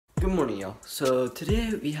Good morning, y'all. So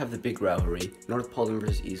today we have the big rivalry, North Paulding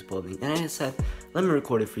versus East Paulding, and I said, let me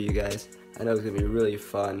record it for you guys. I know it's gonna be really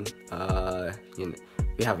fun.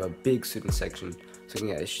 We have a big student section, so I can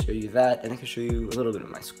guys show you that, and I can show you a little bit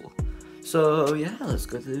of my school. So yeah, let's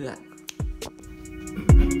go do that.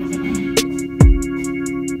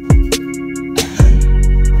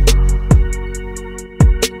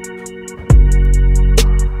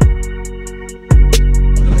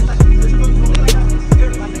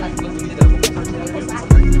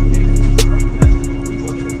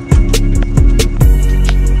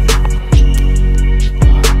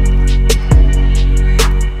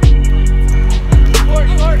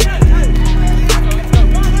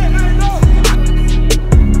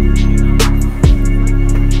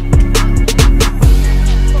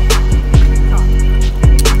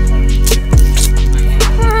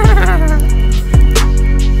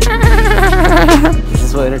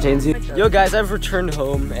 Entertains you. Yo guys, I've returned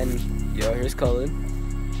home and yo, here's Colin.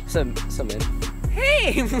 Some in.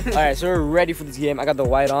 Hey! Alright, so we're ready for this game. I got the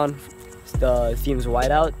white on. The theme's white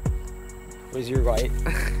out. Where's your white?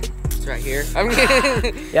 It's right here.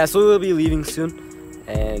 Yeah, so we'll be leaving soon.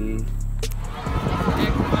 And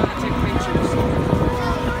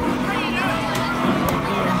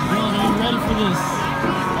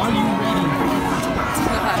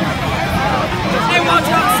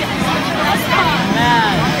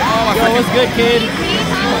what's good, kid?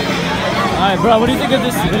 Alright, bro, what do you think of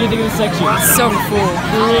this? What do you think of this section? It's so cool.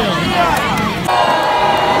 For real.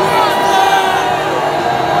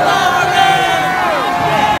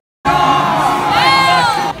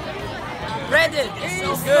 Brandon, it's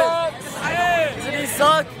so good. Doesn't he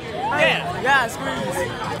suck? Yeah. Yeah, squeeze.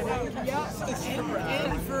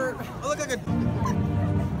 I look like a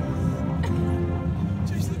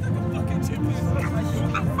fucking champion.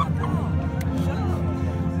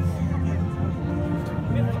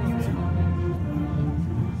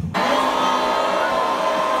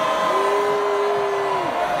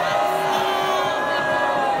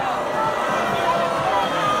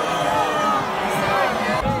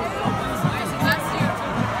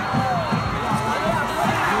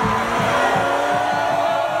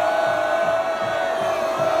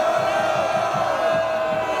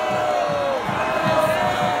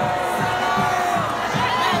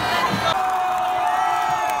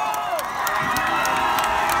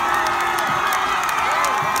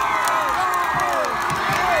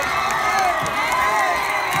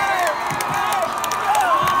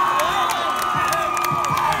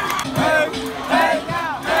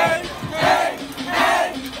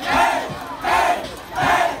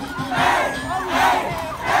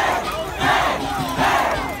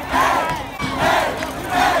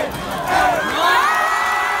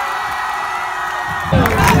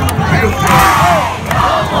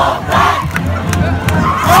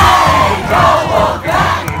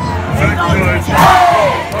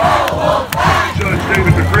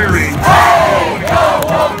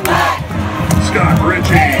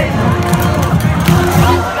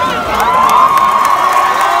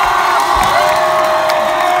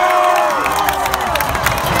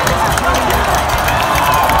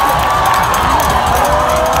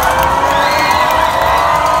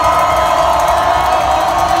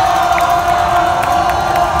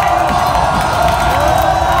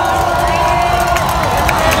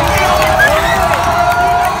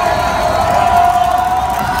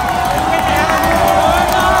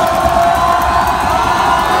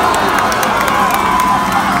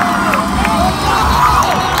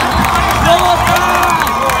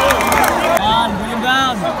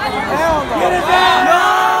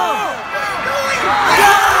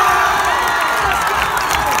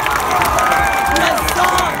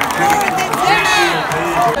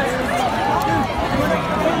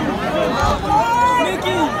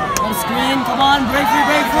 Come on, break free,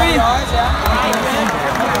 break free!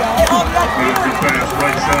 Pass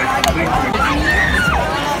right side complete.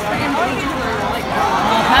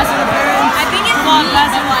 Pass interference. I think it's come on,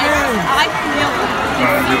 pass interference.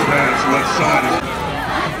 Good pass left side.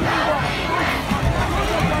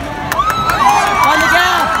 On the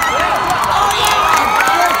gap! Oh yeah!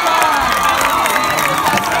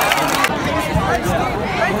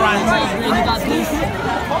 You got this.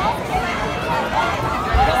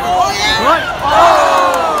 What?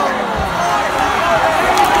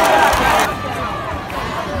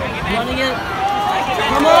 Running it.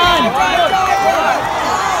 Come on!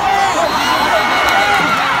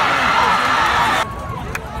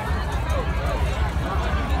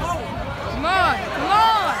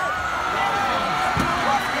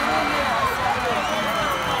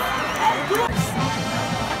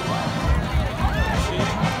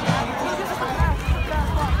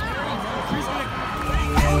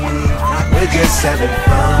 just having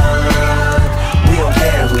fun. We don't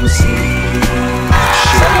care who sees.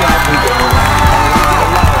 So like we go out.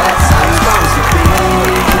 That's how it's supposed to be.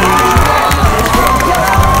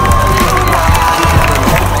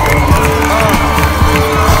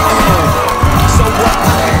 So what?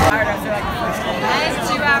 That's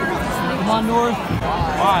 2 hours. Come on, North.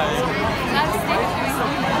 Why?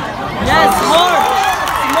 Yes, smart!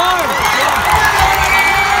 Smart!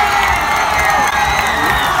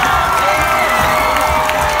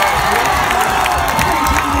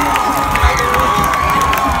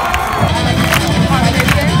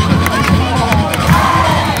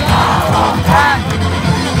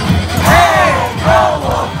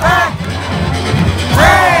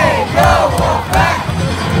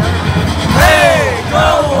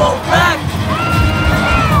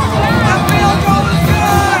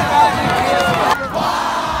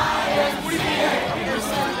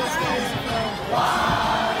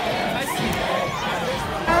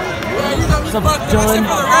 What's up, Dylan?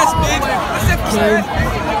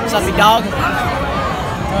 What's up, big dog?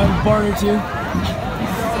 Barter too.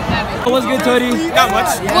 What's good, Tony? Not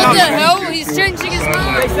much. What the hell? He's changing his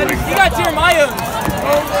mind. You got Jeremiah.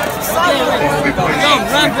 Yo,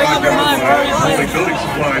 Rap, bring up your mind. Holding building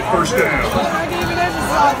supply, first down.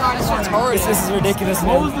 This is ridiculous, man.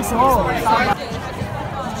 What was the call?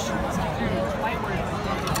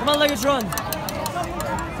 Come on, Leggett, run.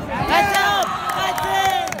 That's out! That's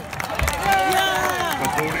it! Yeah! A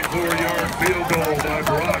 44-yard field goal by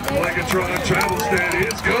Brock. Legatron travel stand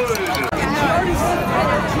is good.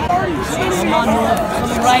 Come on, North.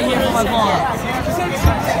 Coming right here for my ball.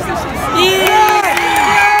 Yeah!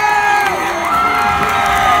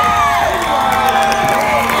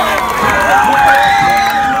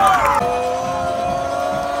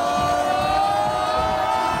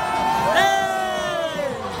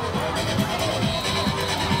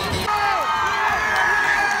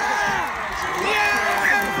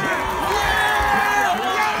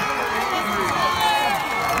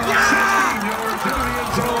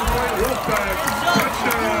 Wolfpack,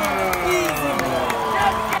 touchdown!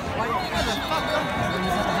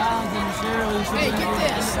 Hey, get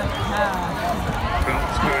this.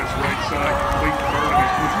 Bounce pass right side, complete to Burley.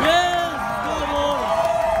 Yes!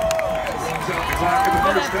 Runs out the clock in the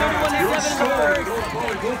first half. Your score, North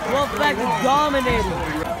Paulding Wolfpack. Wolfpack is dominating.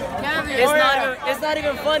 It's not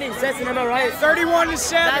even funny. Sesson, am I right? 31-7.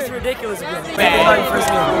 That's ridiculous. North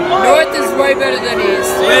is way better than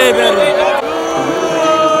East. Way better.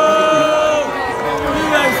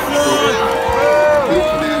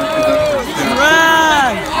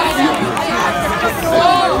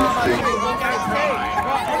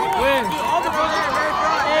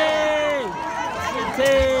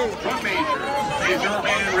 Is your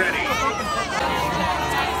man ready?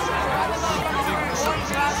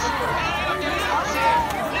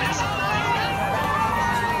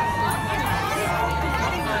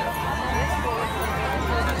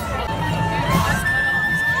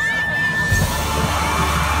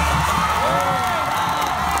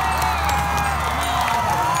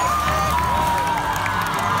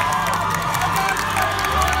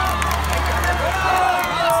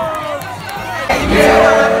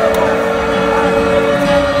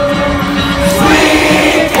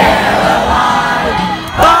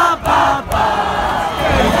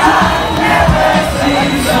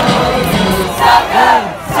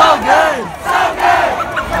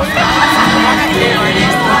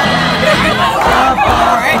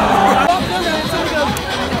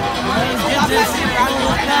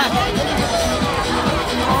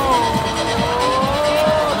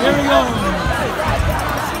 Here we go.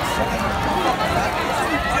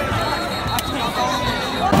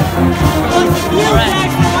 Alright.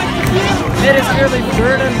 It is nearly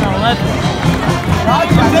 3rd and 11.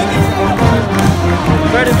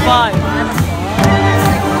 3rd and 5.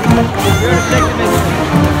 You're to take the mission.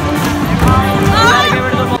 Gotta get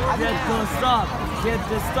rid of the ball. Get to stop. Get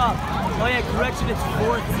to stop. Oh yeah, correction, it's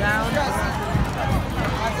 4th down.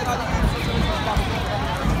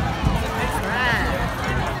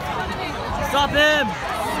 Stop him!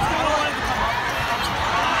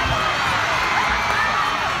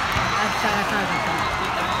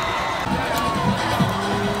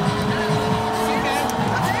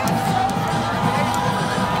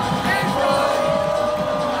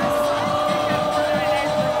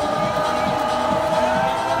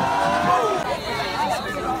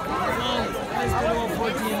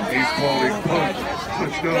 East Paulding punch.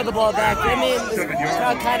 Touchdown. Get the ball back. I mean, the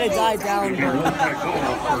crowd kind of died down.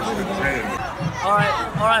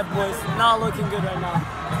 Alright, boys. Not looking good right now.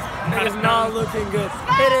 It is not looking good.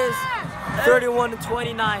 It is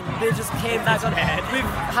 31-29. They just came back on. We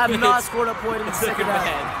have not scored a point in the second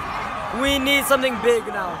half. We need something big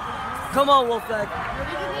now. Come on, Wolfpack.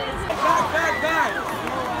 Back.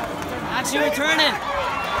 Actually, return it.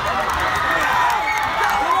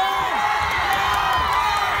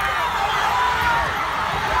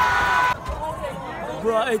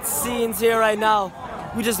 Bro, it's scenes here right now.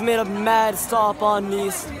 We just made a mad stop on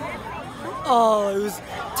East. Oh, it was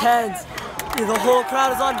tense. The whole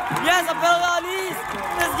crowd is on. Yes, a penalty on East.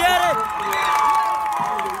 Let's get it.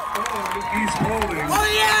 East Paulding. Oh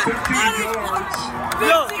yeah! 15 yards.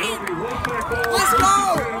 Yo, Let's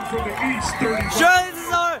go! From the East 30. surely this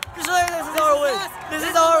is our win. This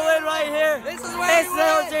is our win right here. This is where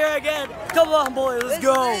It's here again. Come on, boys, let's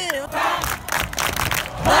go. Let's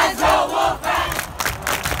go Wolfpack!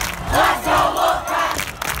 Let's go Wolfpack!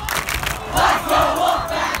 Let's go Wolfpack!